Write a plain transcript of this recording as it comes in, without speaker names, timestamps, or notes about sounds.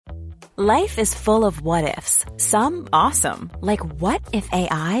Life is full of what-ifs. Some awesome, like what if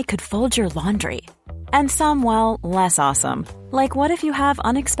AI could fold your laundry? And some, well, less awesome, like what if you have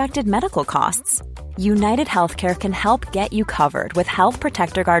unexpected medical costs? United Healthcare can help get you covered with Health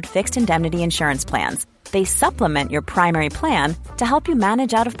Protector Guard fixed indemnity insurance plans. They supplement your primary plan to help you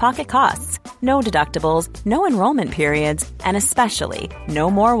manage out-of-pocket costs. No deductibles, no enrollment periods, and especially no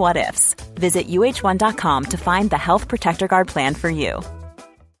more what-ifs. Visit uh1.com to find the Health Protector Guard plan for you.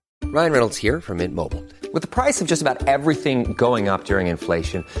 Ryan Reynolds here from Mint Mobile. With the price of just about everything going up during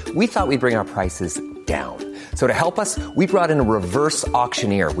inflation, we thought we'd bring our prices down. So to help us, we brought in a reverse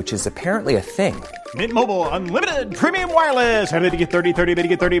auctioneer, which is apparently a thing. Mint Mobile Unlimited Premium Wireless. How to get 30, 30, how to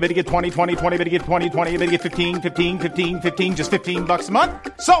get 30, how to get 20, 20, 20, how to get 20, 20, how to get 15, 15, 15, 15, just $15 a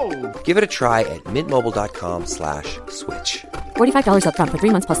month? Sold! Give it a try at mintmobile.com/switch. $45 up front for 3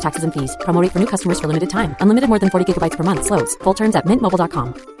 months plus taxes and fees. Promo rate for new customers for limited time. Unlimited more than 40 gigabytes per month. Slows full terms at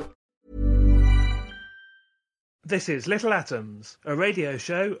mintmobile.com. This is Little Atoms, a radio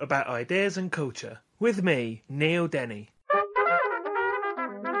show about ideas and culture. With me, Neil Denny.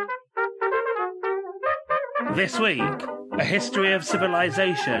 This week, a history of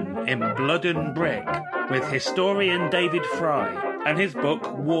civilization in blood and brick with historian David Fry and his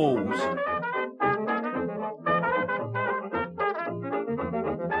book Walls.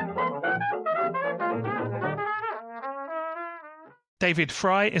 David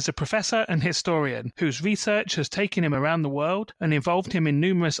Fry is a professor and historian whose research has taken him around the world and involved him in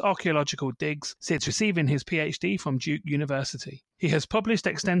numerous archaeological digs since receiving his PhD from Duke University. He has published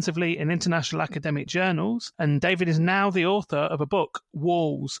extensively in international academic journals, and David is now the author of a book,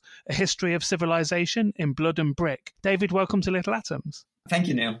 Walls, A History of Civilization in Blood and Brick. David, welcome to Little Atoms. Thank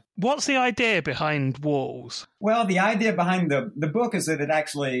you, Neil. What's the idea behind Walls? Well, the idea behind the book is that it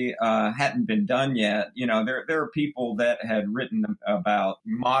actually hadn't been done yet. You know, there are people that had written about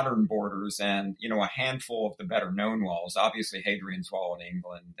modern borders and, you know, a handful of the better known walls, obviously Hadrian's Wall in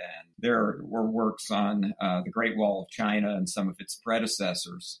England. And there were works on the Great Wall of China and some of its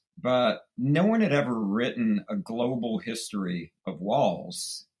predecessors. But no one had ever written a global history of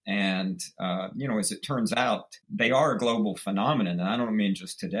walls. And, you know, as it turns out, they are a global phenomenon. And I don't mean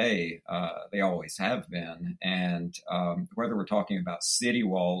just today, they always have been. And whether we're talking about city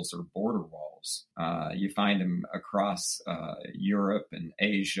walls or border walls, you find them across Europe and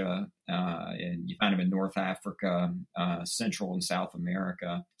Asia, and you find them in North Africa, Central and South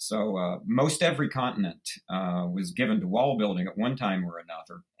America. So most every continent was given to wall building at one time or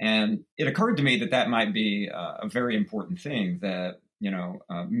another. And it occurred to me that that might be a very important thing, that you know,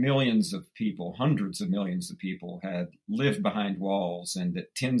 millions of people, hundreds of millions of people had lived behind walls, and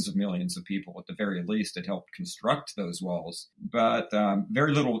that tens of millions of people, at the very least, had helped construct those walls. But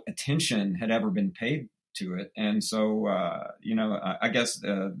very little attention had ever been paid to it. And so, you know, I guess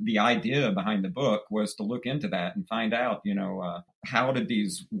the idea behind the book was to look into that and find out, you know, how did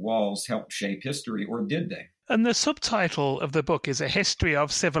these walls help shape history, or did they? And the subtitle of the book is A History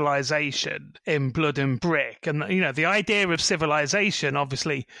of Civilization in Blood and Brick. And, you know, the idea of civilization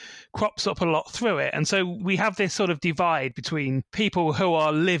obviously crops up a lot through it. And so we have this sort of divide between people who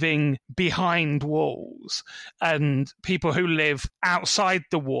are living behind walls and people who live outside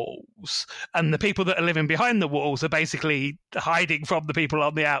the walls. And the people that are living behind the walls are basically hiding from the people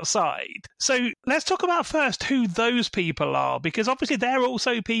on the outside. So let's talk about first who those people are, because obviously they're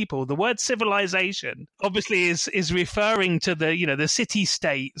also people. The word civilization obviously is referring to the, you know, the city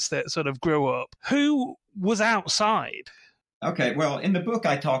states that sort of grew up. Who was outside? Okay, well, in the book,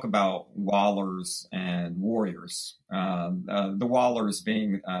 I talk about wallers and warriors. The wallers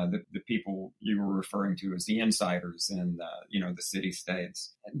being the people you were referring to as the insiders in, you know, the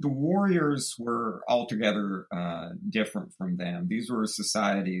city-states. The warriors were altogether different from them. These were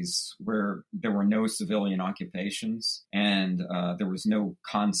societies where there were no civilian occupations, and there was no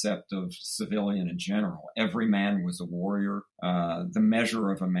concept of civilian in general. Every man was a warrior. The measure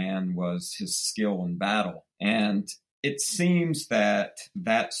of a man was his skill in battle. And it seems that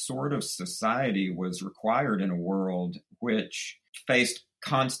that sort of society was required in a world which faced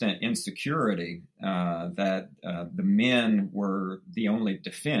constant insecurity, that the men were the only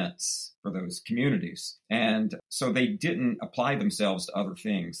defense for those communities. And so they didn't apply themselves to other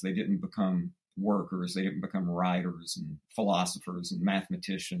things. They didn't become workers. They didn't become writers and philosophers and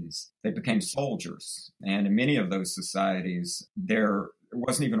mathematicians. They became soldiers. And in many of those societies, there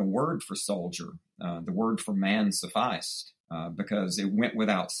wasn't even a word for soldier. The word for man sufficed. because it went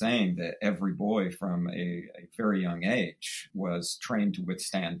without saying that every boy from a very young age was trained to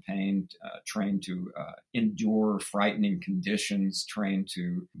withstand pain, trained to endure frightening conditions, trained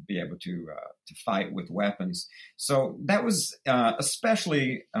to be able to fight with weapons. So that was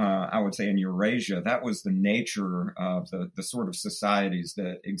especially, I would say, in Eurasia, that was the nature of the sort of societies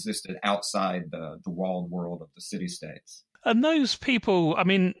that existed outside the walled world of the city-states. And those people, I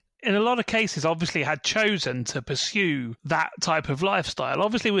mean, in a lot of cases, obviously had chosen to pursue that type of lifestyle.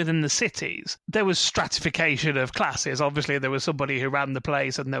 Obviously, within the cities, there was stratification of classes. Obviously, there was somebody who ran the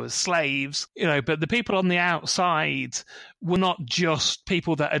place and there was slaves, but the people on the outside were not just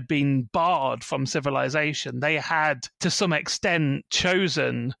people that had been barred from civilization. They had, to some extent,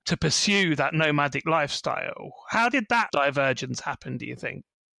 chosen to pursue that nomadic lifestyle. How did that divergence happen, do you think?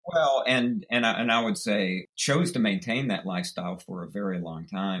 Well, and I would say chose to maintain that lifestyle for a very long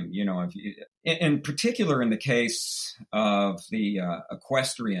time. In particular, in the case of the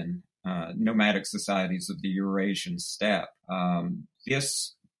equestrian nomadic societies of the Eurasian steppe,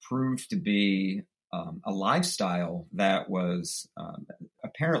 this proved to be a lifestyle that was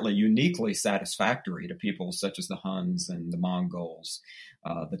apparently uniquely satisfactory to people such as the Huns and the Mongols,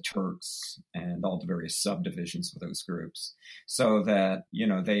 the Turks, and all the various subdivisions of those groups. So that,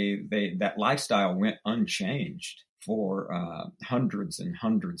 that lifestyle went unchanged for hundreds and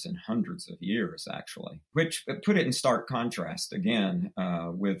hundreds and hundreds of years, actually, which put it in stark contrast, again,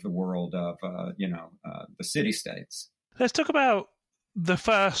 with the world of, the city-states. Let's talk about the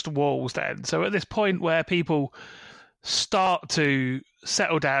first walls then. So at this point where people start to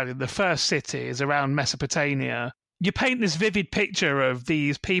settle down in the first cities around Mesopotamia, you paint this vivid picture of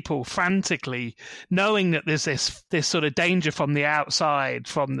these people frantically knowing that there's this sort of danger from the outside,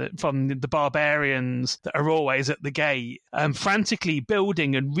 from the barbarians that are always at the gate, frantically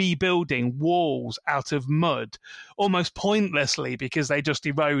building and rebuilding walls out of mud, almost pointlessly, because they just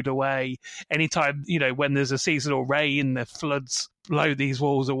erode away anytime, when there's a seasonal rain, the floods blow these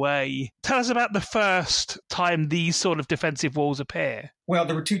walls away. Tell us about the first time these sort of defensive walls appear. Well,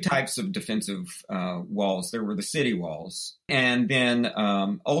 there were two types of defensive walls. There were the city walls, and then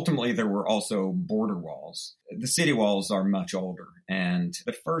ultimately there were also border walls. The city walls are much older, and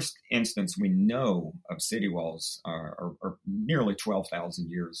the first instance we know of city walls are nearly 12,000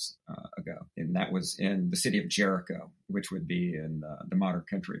 years ago, and that was in the city of Jericho, which would be in the modern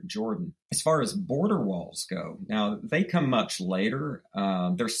country of Jordan. As far as border walls go, now they come much later.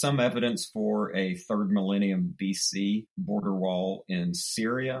 There's some evidence for a 3rd millennium BC border wall in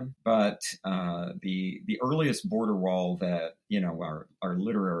Syria, but the earliest border wall that our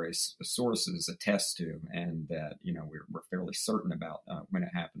literary sources attest to, and that we're fairly certain about when it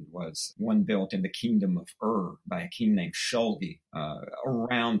happened, was one built in the kingdom of Ur by a king named Shulgi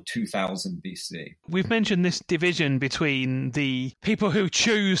around 2000 BC. We've mentioned this division between the people who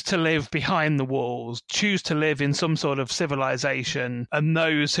choose to live behind the walls, choose to live in some sort of civilization, and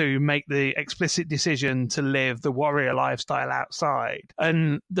those who make the explicit decision to live the warrior lifestyle outside.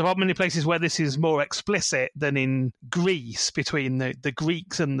 And there aren't many places where this is more explicit than in Greece, between the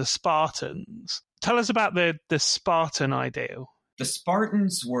Greeks and the Spartans. Tell us about the Spartan ideal. The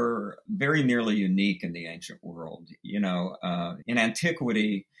Spartans were very nearly unique in the ancient world. In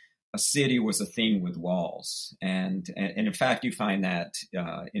antiquity, a city was a thing with walls. And in fact, you find that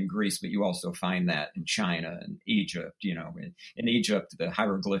in Greece, but you also find that in China and Egypt. In Egypt, the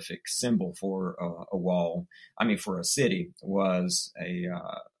hieroglyphic symbol for a wall, for a city, was a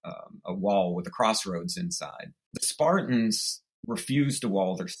wall with a crossroads inside. The Spartans refused to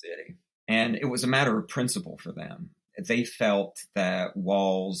wall their city, and it was a matter of principle for them. They felt that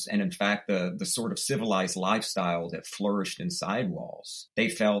walls, and in fact the sort of civilized lifestyle that flourished inside walls, they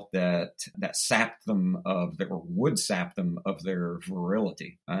felt that sapped them of would sap them of their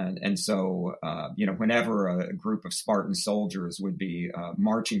virility. And so, whenever a group of Spartan soldiers would be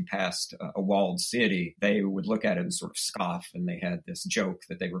marching past a walled city, they would look at it and sort of scoff. And they had this joke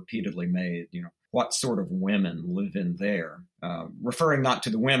that they repeatedly made, what sort of women live in there? Referring not to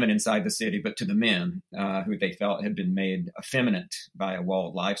the women inside the city, but to the men who they felt had been made effeminate by a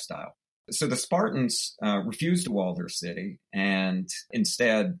walled lifestyle. So the Spartans refused to wall their city and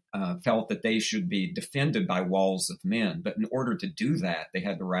instead felt that they should be defended by walls of men. But in order to do that, they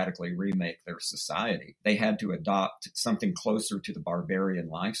had to radically remake their society. They had to adopt something closer to the barbarian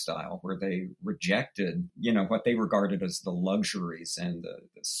lifestyle, where they rejected, what they regarded as the luxuries and the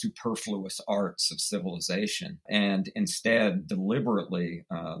superfluous arts of civilization, and instead deliberately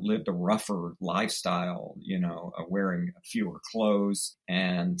lived a rougher lifestyle, wearing fewer clothes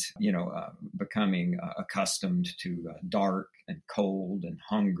and, becoming accustomed to dark and cold and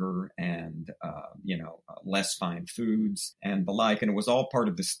hunger and, less fine foods and the like. And it was all part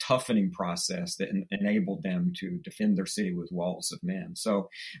of this toughening process that enabled them to defend their city with walls of men. So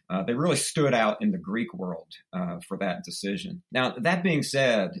they really stood out in the Greek world for that decision. Now, that being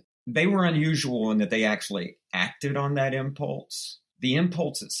said, they were unusual in that they actually acted on that impulse. The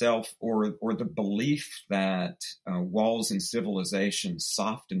impulse itself, or the belief that walls and civilization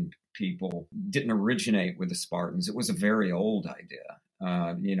softened people, didn't originate with the Spartans. It was a very old idea.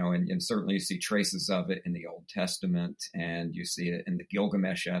 And certainly you see traces of it in the Old Testament, and you see it in the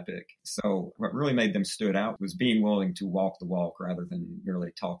Gilgamesh epic. So what really made them stood out was being willing to walk the walk rather than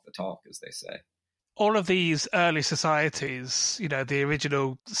merely talk the talk, as they say. All of these early societies, the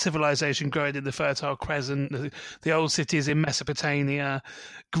original civilization growing in the Fertile Crescent, the old cities in Mesopotamia,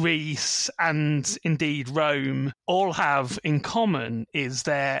 Greece, and indeed Rome, all have in common is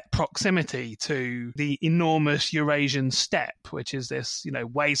their proximity to the enormous Eurasian steppe, which is this,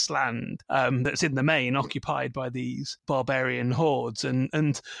 wasteland that's in the main occupied by these barbarian hordes.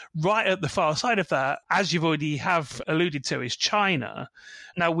 And right at the far side of that, as you've already have alluded to, is China.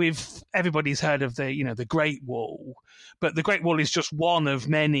 Now, everybody's heard of the Great Wall, but the Great Wall is just one of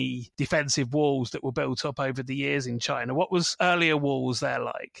many defensive walls that were built up over the years in China. What was earlier walls there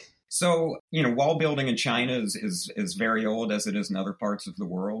like? So, wall building in China is very old, as it is in other parts of the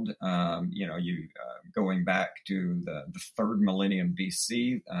world. Going back to the third millennium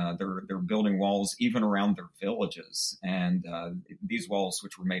BC, they're building walls even around their villages. And these walls,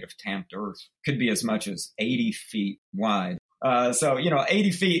 which were made of tamped earth, could be as much as 80 feet wide.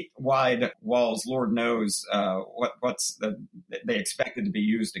 80 feet wide walls, Lord knows they expected to be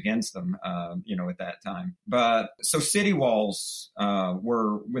used against them, at that time. But so city walls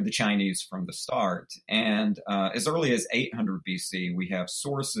were with the Chinese from the start. And as early as 800 BC, we have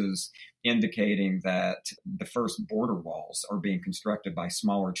sources indicating that the first border walls are being constructed by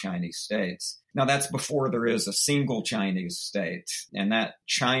smaller Chinese states. Now, that's before there is a single Chinese state, and that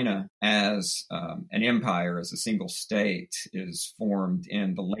China as an empire, as a single state, is formed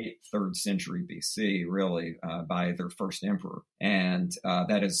in the late 3rd century BC, really, by their first emperor. And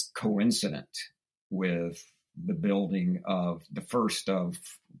that is coincident with the building of the first of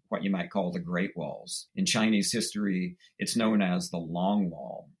what you might call the Great Walls. In Chinese history, it's known as the Long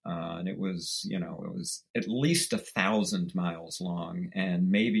Wall. And it was at least 1,000 miles long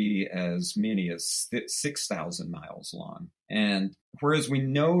and maybe as many as 6,000 miles long. And whereas we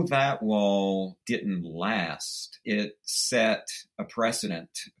know that wall didn't last, it set a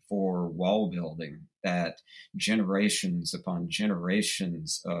precedent for wall building that generations upon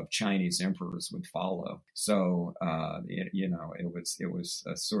generations of Chinese emperors would follow. So, it was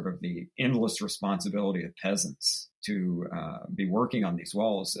sort of the endless responsibility of peasants to be working on these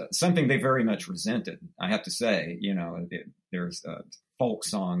walls, something they very much resented. I have to say, there's folk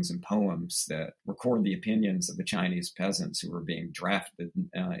songs and poems that record the opinions of the Chinese peasants who were being drafted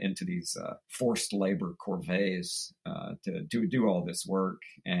into these forced labor corvées to do all this work.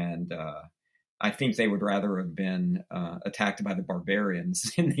 And I think they would rather have been attacked by the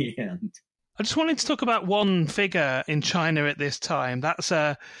barbarians in the end. I just wanted to talk about one figure in China at this time. That's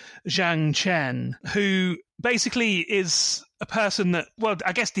Zhang Chen, who basically is a person that,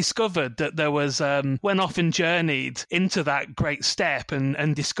 discovered that there was, went off and journeyed into that great steppe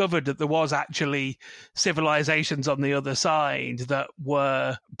and discovered that there was actually civilizations on the other side that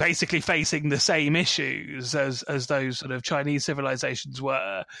were basically facing the same issues as those sort of Chinese civilizations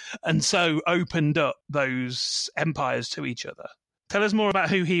were, and so opened up those empires to each other. Tell us more about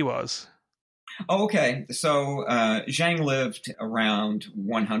who he was. Okay, so Zhang lived around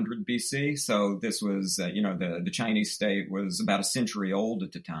 100 BC. So this was, the Chinese state was about a century old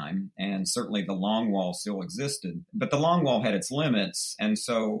at the time, and certainly the Long Wall still existed. But the Long Wall had its limits, and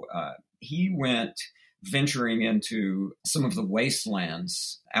so he went venturing into some of the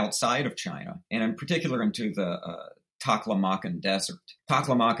wastelands outside of China, and in particular into the Taklamakan Desert.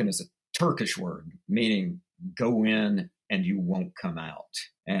 Taklamakan is a Turkish word meaning go in and you won't come out.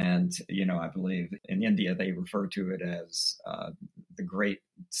 And, I believe in India, they refer to it as the Great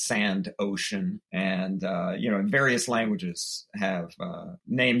Sand Ocean. And, various languages have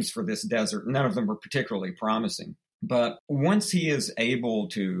names for this desert. None of them were particularly promising. But once he is able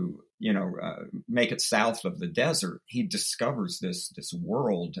to make it south of the desert, he discovers this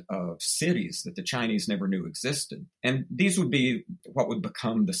world of cities that the Chinese never knew existed. And these would be what would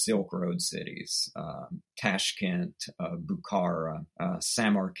become the Silk Road cities, Tashkent, Bukhara,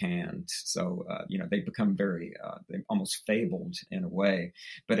 Samarkand. So, they become very, almost fabled in a way.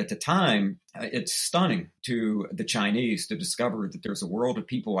 But at the time, it's stunning to the Chinese to discover that there's a world of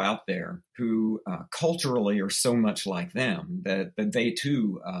people out there who culturally are so much like them that they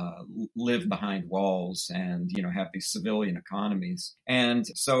too live behind walls and, have these civilian economies. And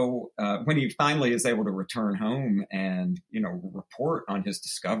so when he finally is able to return home and, report on his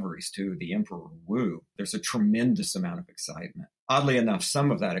discoveries to the Emperor Wu, there's a tremendous amount of excitement. Oddly enough,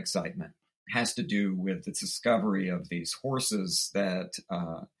 some of that excitement has to do with the discovery of these horses that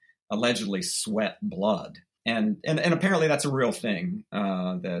allegedly sweat blood. And apparently that's a real thing,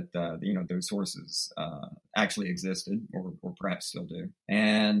 that those horses actually existed or perhaps still do.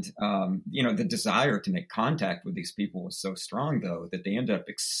 And, the desire to make contact with these people was so strong, though, that they ended up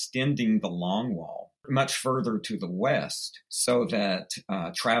extending the Long Wall much further to the west so that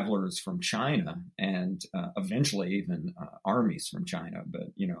travelers from China and eventually even armies from China, but,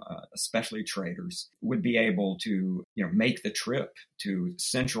 especially traders, would be able to, make the trip to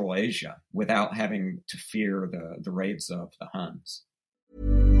Central Asia without having to fear the raids of the Huns.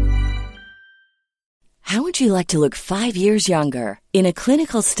 How would you like to look 5 years younger? In a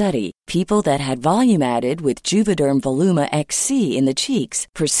clinical study, people that had volume added with Juvederm Voluma XC in the cheeks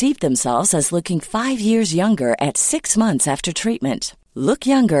perceived themselves as looking 5 years younger at 6 months after treatment. Look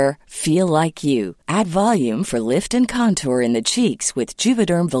younger, feel like you. Add volume for lift and contour in the cheeks with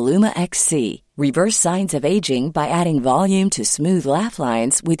Juvederm Voluma XC. Reverse signs of aging by adding volume to smooth laugh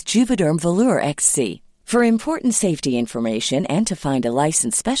lines with Juvederm Volure XC. For important safety information and to find a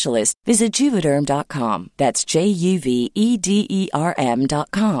licensed specialist, visit Juvederm.com. That's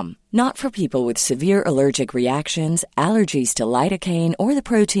JUVEDERM.com. Not for people with severe allergic reactions, allergies to lidocaine, or the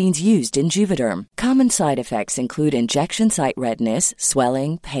proteins used in Juvederm. Common side effects include injection site redness,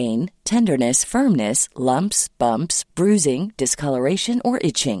 swelling, pain, tenderness, firmness, lumps, bumps, bruising, discoloration, or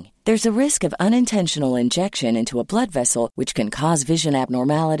itching. There's a risk of unintentional injection into a blood vessel, which can cause vision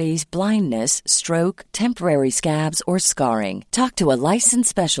abnormalities, blindness, stroke, temporary scabs, or scarring. Talk to a licensed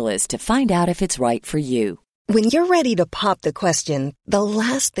specialist to find out if it's right for you. When you're ready to pop the question, the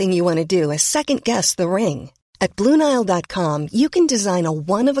last thing you want to do is second-guess the ring. At BlueNile.com, you can design a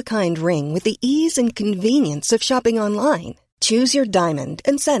one-of-a-kind ring with the ease and convenience of shopping online. Choose your diamond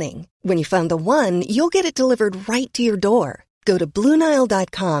and setting. When you find the one, you'll get it delivered right to your door. Go to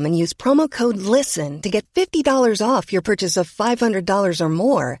BlueNile.com and use promo code LISTEN to get $50 off your purchase of $500 or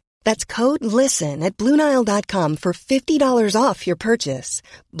more. That's code LISTEN at BlueNile.com for $50 off your purchase.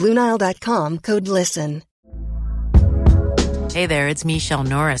 BlueNile.com, code LISTEN. Hey there, it's Michelle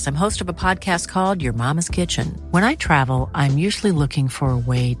Norris. I'm host of a podcast called Your Mama's Kitchen. When I travel, I'm usually looking for a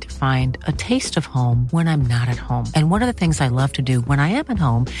way to find a taste of home when I'm not at home. And one of the things I love to do when I am at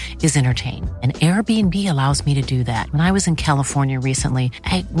home is entertain. And Airbnb allows me to do that. When I was in California recently,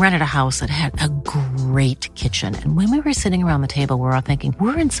 I rented a house that had a great kitchen. And when we were sitting around the table, we were all thinking,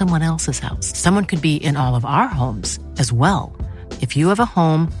 we're in someone else's house. Someone could be in all of our homes as well. If you have a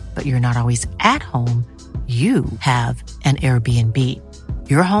home, but you're not always at home, you have an Airbnb.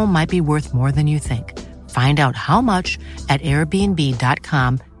 Your home might be worth more than you think. Find out how much at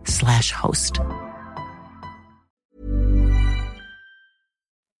airbnb.com/host.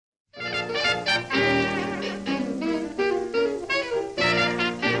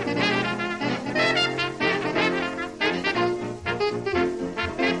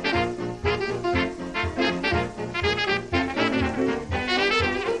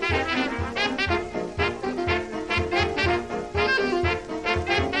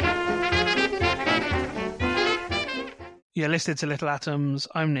 You're listening to Little Atoms.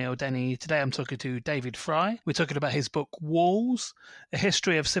 I'm Neil Denny. Today I'm talking to David Fry. We're talking about his book Walls, A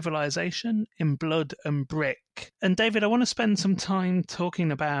History of Civilization in Blood and Brick. And David, I want to spend some time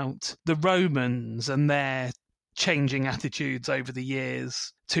talking about the Romans and their changing attitudes over the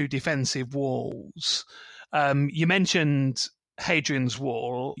years to defensive walls. You mentioned Hadrian's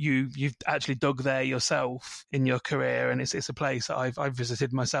Wall. You've actually dug there yourself in your career, and it's a place that I've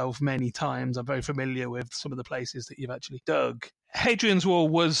visited myself many times. I'm very familiar with some of the places that you've actually dug. Hadrian's Wall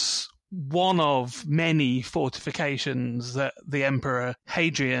was one of many fortifications that the Emperor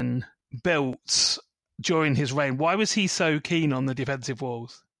Hadrian built during his reign. Why was he so keen on the defensive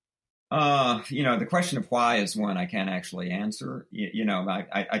walls? The question of why is one I can't actually answer.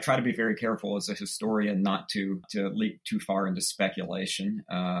 I try to be very careful as a historian not to leap too far into speculation.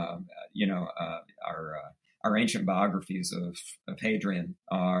 Our our ancient biographies of Hadrian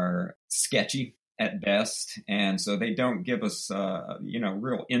are sketchy at best. And so they don't give us,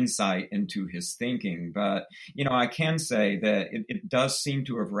 real insight into his thinking. But, I can say that it does seem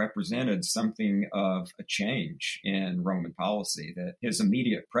to have represented something of a change in Roman policy, that his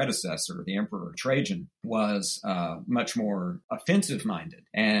immediate predecessor, the Emperor Trajan, was much more offensive-minded.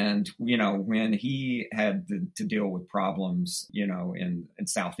 And, when he had to deal with problems, in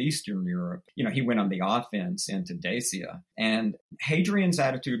southeastern Europe, he went on the offense into Dacia. And Hadrian's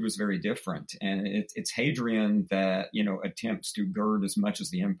attitude was very different. And it's Hadrian that, attempts to gird as much as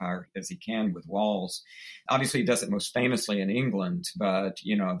the empire as he can with walls. Obviously, he does it most famously in England, but,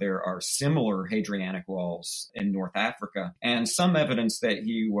 there are similar Hadrianic walls in North Africa, and some evidence that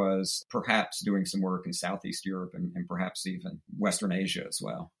he was perhaps doing some work in Southeast Europe and perhaps even Western Asia as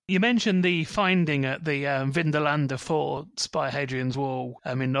well. You mentioned the finding at the Vindolanda forts by Hadrian's Wall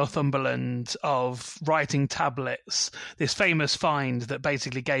in Northumberland of writing tablets, this famous find that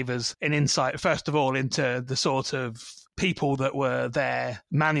basically gave us an insight, first of all, into the sort of people that were there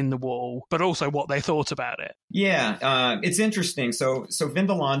manning the wall, but also what they thought about it. Yeah, it's interesting. So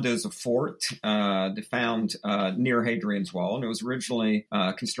Vindolanda is a fort found near Hadrian's Wall, and it was originally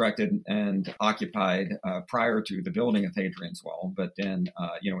constructed and occupied prior to the building of Hadrian's Wall, but then,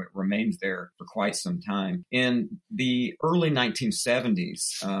 it remained there for quite some time. In the early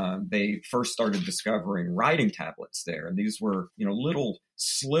 1970s, they first started discovering writing tablets there. And these were, little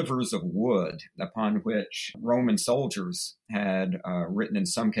slivers of wood upon which Roman soldiers had written, in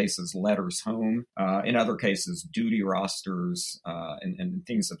some cases, letters home, in other cases, duty rosters, and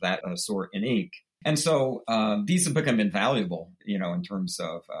things of that sort in ink. And so these have become invaluable, in terms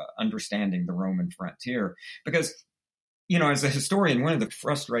of understanding the Roman frontier, because as a historian, one of the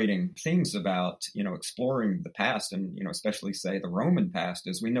frustrating things about, exploring the past and, especially say the Roman past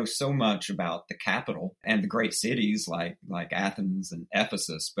is we know so much about the capital and the great cities like Athens and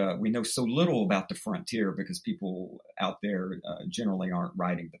Ephesus, but we know so little about the frontier because people out there generally aren't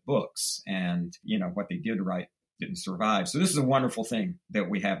writing the books, and, what they did write didn't survive. So this is a wonderful thing that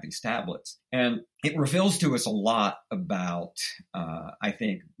we have these tablets. And it reveals to us a lot about, I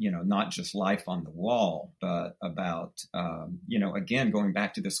think, not just life on the wall, but about, again, going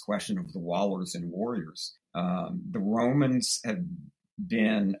back to this question of the wallers and warriors. The Romans have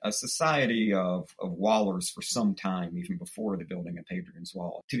been a society of wallers for some time, even before the building of Hadrian's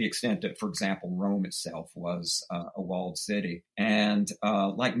Wall, to the extent that, for example, Rome itself was a walled city. And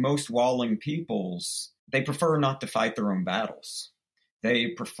like most walling peoples, they prefer not to fight their own battles. They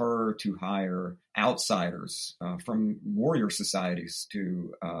prefer to hire outsiders from warrior societies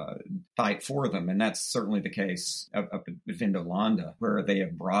to fight for them. And that's certainly the case up at Vindolanda, where they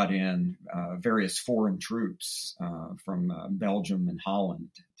have brought in various foreign troops from Belgium and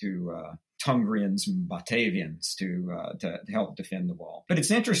Holland to Tungrians and Batavians to help defend the wall. But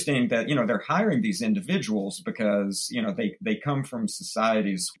it's interesting that, they're hiring these individuals because, they come from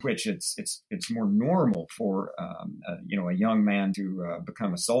societies which it's more normal for, a young man to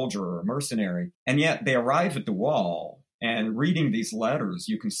become a soldier or a mercenary. And yet they arrive at the wall, and reading these letters,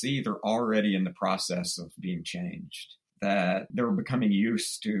 you can see they're already in the process of being changed, that they're becoming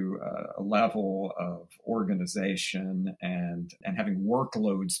used to a level of organization and having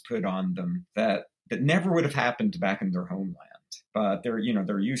workloads put on them that never would have happened back in their homeland. But they're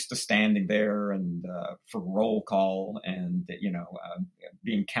used to standing there and for roll call and,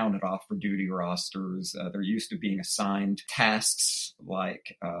 being counted off for duty rosters. They're used to being assigned tasks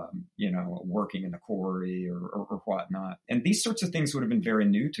like, working in a quarry or whatnot. And these sorts of things would have been very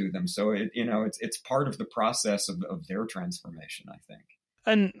new to them. So, it's part of the process of their transformation, I think.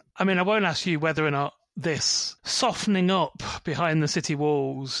 And I mean, I won't ask you whether or not this softening up behind the city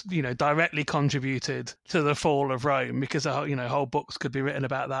walls, directly contributed to the fall of Rome, because, whole books could be written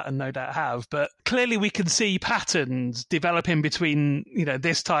about that and no doubt have. But clearly we can see patterns developing between,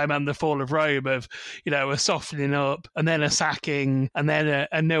 this time and the fall of Rome of, a softening up and then a sacking and then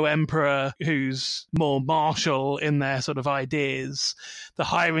a new emperor who's more martial in their sort of ideas, the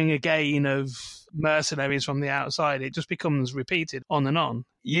hiring again of mercenaries from the outside. It just becomes repeated on and on.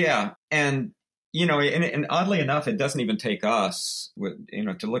 Yeah. And and oddly enough, it doesn't even take us,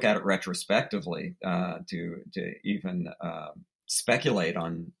 to look at it retrospectively, to even speculate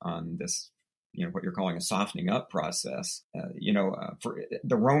on this, what you're calling a softening up process. For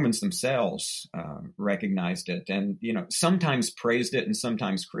the Romans themselves recognized it, and sometimes praised it and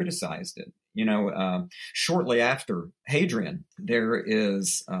sometimes criticized it. Shortly after Hadrian, there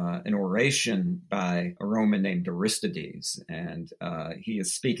is an oration by a Roman named Aristides, and he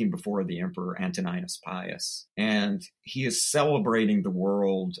is speaking before the Emperor Antoninus Pius, and he is celebrating the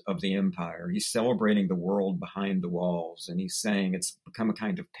world of the empire. He's celebrating the world behind the walls, and he's saying it's become a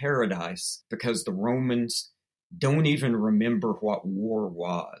kind of paradise because the Romans don't even remember what war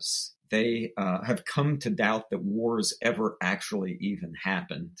was. They have come to doubt that wars ever actually even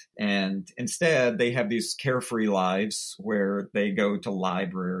happened. And instead, they have these carefree lives where they go to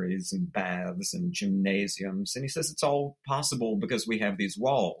libraries and baths and gymnasiums. And he says it's all possible because we have these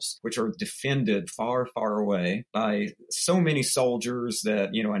walls, which are defended far, far away by so many soldiers that,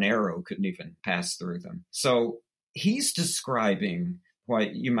 an arrow couldn't even pass through them. So he's describing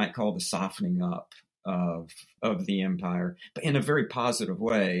what you might call the softening up of the empire, but in a very positive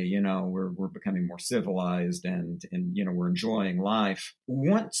way. We're becoming more civilized and we're enjoying life.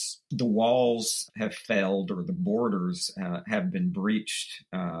 Once the walls have failed or the borders have been breached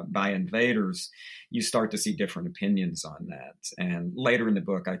by invaders, you start to see different opinions on that. And later in the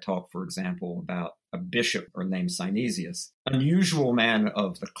book, I talk, for example, about a bishop named Synesius, unusual man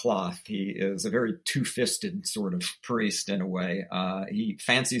of the cloth. He is a very two-fisted sort of priest in a way. He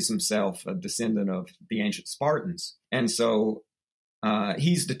fancies himself a descendant of the ancient Spartans. And so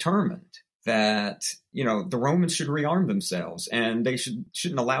he's determined that, the Romans should rearm themselves and they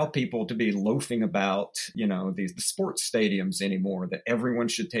shouldn't allow people to be loafing about, the sports stadiums anymore, that everyone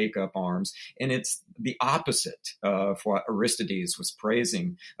should take up arms. And it's the opposite of what Aristides was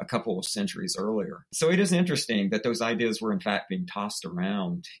praising a couple of centuries earlier. So it is interesting that those ideas were in fact being tossed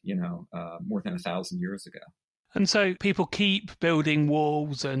around, more than 1,000 years ago. And so people keep building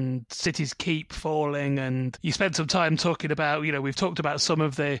walls and cities keep falling. And you spent some time talking about, we've talked about some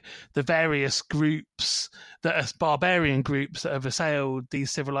of the various groups that are barbarian groups that have assailed these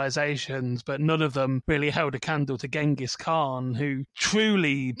civilizations, but none of them really held a candle to Genghis Khan, who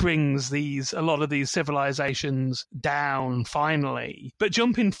truly brings a lot of these civilizations down finally. But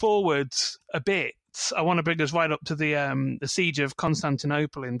jumping forwards a bit, I want to bring us right up to the siege of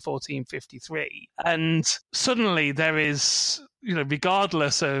Constantinople in 1453. And suddenly there is,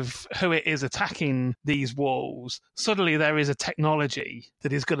 regardless of who it is attacking these walls, suddenly there is a technology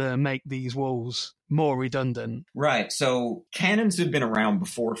that is going to make these walls more redundant. Right. So cannons had been around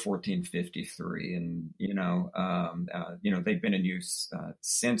before 1453, and they've been in use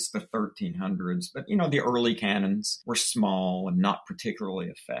since the 1300s. But the early cannons were small and not particularly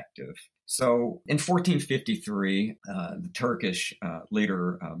effective. So in 1453, the Turkish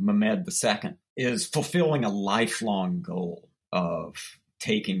leader Mehmed II is fulfilling a lifelong goal of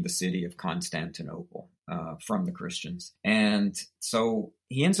taking the city of Constantinople from the Christians. And so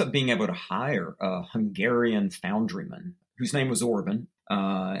he ends up being able to hire a Hungarian foundryman whose name was Orban.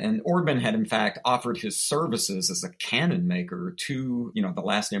 And Orban had, in fact, offered his services as a cannon maker to, the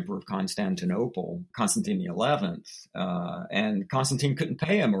last emperor of Constantinople, Constantine XI. And Constantine couldn't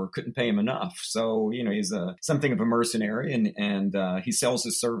pay him or couldn't pay him enough. So, he's something of a mercenary, and he sells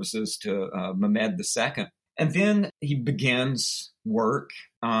his services to Mehmed II. And then he begins work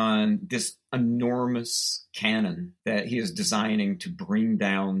on this enormous cannon that he is designing to bring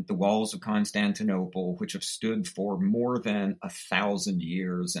down the walls of Constantinople, which have stood for more than 1,000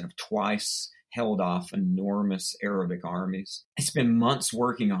 years and have twice held off enormous Arabic armies. He spent months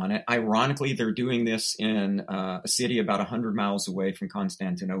working on it. Ironically, they're doing this in a city about 100 miles away from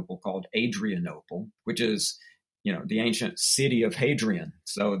Constantinople called Adrianople, which is the ancient city of Hadrian.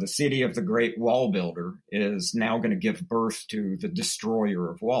 So the city of the great wall builder is now going to give birth to the destroyer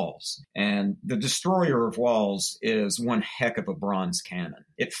of walls. And the destroyer of walls is one heck of a bronze cannon.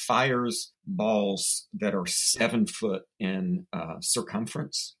 It fires balls that are 7 foot in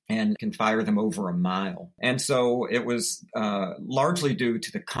circumference and can fire them over a mile. And so it was largely due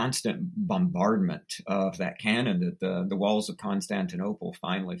to the constant bombardment of that cannon that the walls of Constantinople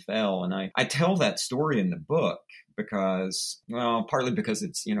finally fell. And I tell that story in the book because, partly because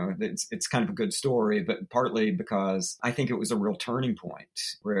it's kind of a good story, but partly because I think it was a real turning point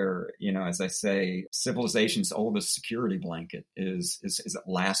where, as I say, civilization's oldest security blanket is at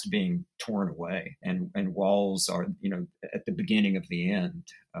last being torn away, and walls are, at the beginning of the end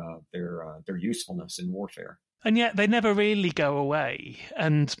of their usefulness in warfare. And yet they never really go away.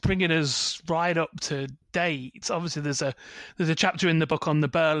 And bringing us right up to date. Obviously, there's a chapter in the book on the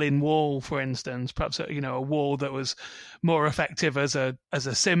Berlin Wall, for instance, perhaps a wall that was more effective as a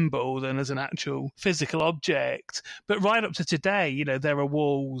symbol than as an actual physical object. But right up to today, there are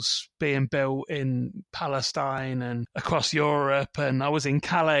walls being built in Palestine and across Europe. And I was in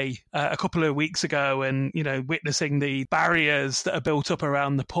Calais a couple of weeks ago, and witnessing the barriers that are built up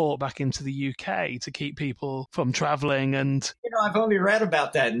around the port back into the UK to keep people from travelling. And I've only read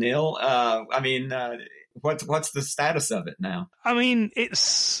about that, Neil. What's the status of it now? I mean,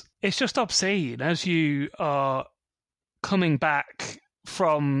 it's just obscene as you are coming back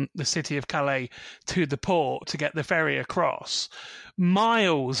from the city of Calais to the port to get the ferry across.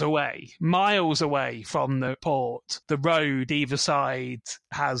 Miles away from the port, the road either side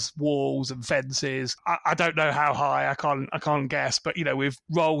has walls and fences. I don't know how high, I can't guess, but with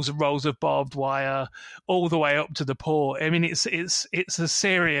rolls and rolls of barbed wire all the way up to the port. I mean, it's a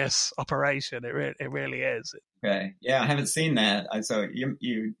serious operation. It really is. Okay, yeah, I haven't seen that. So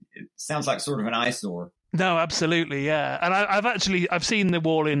it sounds like sort of an eyesore. No, absolutely, yeah. And I've seen the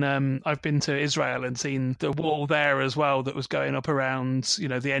wall I've been to Israel and seen the wall there as well that was going up around,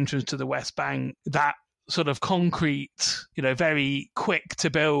 the entrance to the West Bank. That sort of concrete, very quick to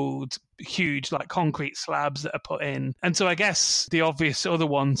build, huge like concrete slabs that are put in. And so I guess the obvious other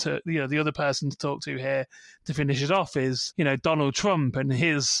one to, the other person to talk to here to finish it off is, Donald Trump and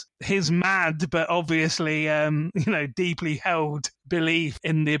his mad but obviously, deeply held belief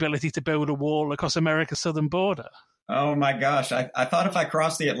in the ability to build a wall across America's southern border. Oh my gosh. I thought if I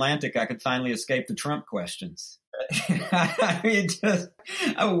crossed the Atlantic, I could finally escape the Trump questions. I mean, just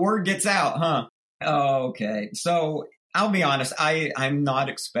a word gets out, huh? Okay. So I'll be honest. I'm not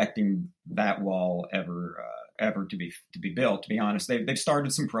expecting that wall ever to be built. To be honest, they've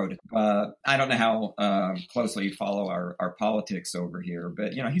started some prototypes. I don't know how closely you follow our politics over here,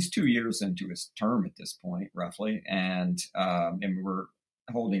 but he's 2 years into his term at this point, roughly, and we're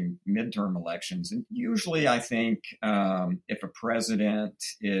holding midterm elections. And usually, I think if a president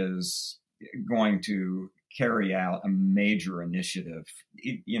is going to carry out a major initiative,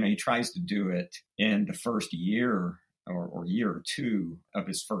 he tries to do it in the first year or year or two of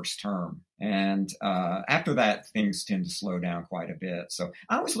his first term. And after that, things tend to slow down quite a bit. So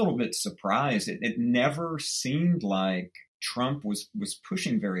I was a little bit surprised. It never seemed like Trump was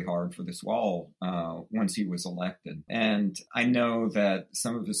pushing very hard for this wall once he was elected. And I know that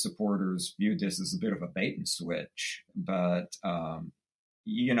some of his supporters viewed this as a bit of a bait and switch, but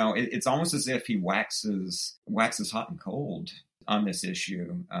it's almost as if he waxes hot and cold on this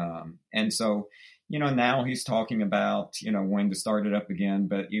issue. And so, now he's talking about, when to start it up again,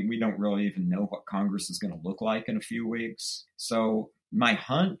 but we don't really even know what Congress is going to look like in a few weeks. So my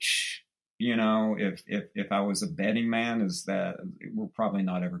hunch, if I was a betting man, is that we're probably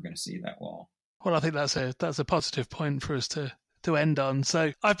not ever going to see that wall. Well, I think that's a positive point for us to end on.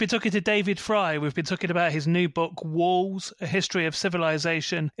 So I've been talking to David Fry. We've been talking about his new book, Walls, A History of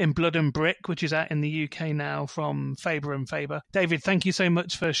Civilization in Blood and Brick, which is out in the UK now from Faber and Faber. David, thank you so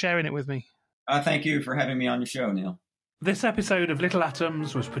much for sharing it with me. Thank you for having me on your show, Neil. This episode of Little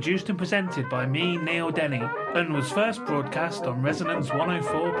Atoms was produced and presented by me, Neil Denny, and was first broadcast on Resonance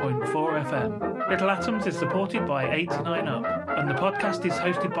 104.4 FM. Little Atoms is supported by 89UP, and the podcast is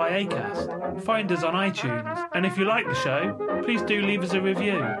hosted by Acast. Find us on iTunes, and if you like the show, please do leave us a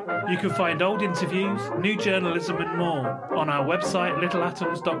review. You can find old interviews, new journalism and more on our website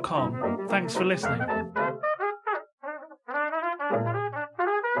littleatoms.com. Thanks for listening.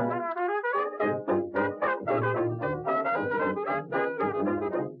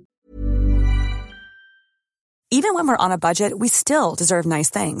 Even when we're on a budget, we still deserve nice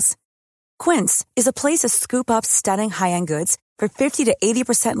things. Quince is a place to scoop up stunning high-end goods for 50 to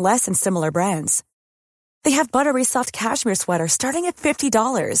 80% less than similar brands. They have buttery soft cashmere sweaters starting at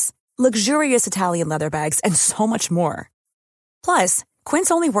 $50, luxurious Italian leather bags, and so much more. Plus,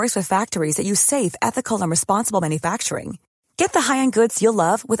 Quince only works with factories that use safe, ethical, and responsible manufacturing. Get the high-end goods you'll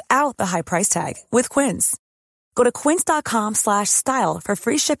love without the high price tag with Quince. Go to quince.com/style for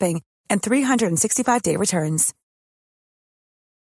free shipping and 365-day returns.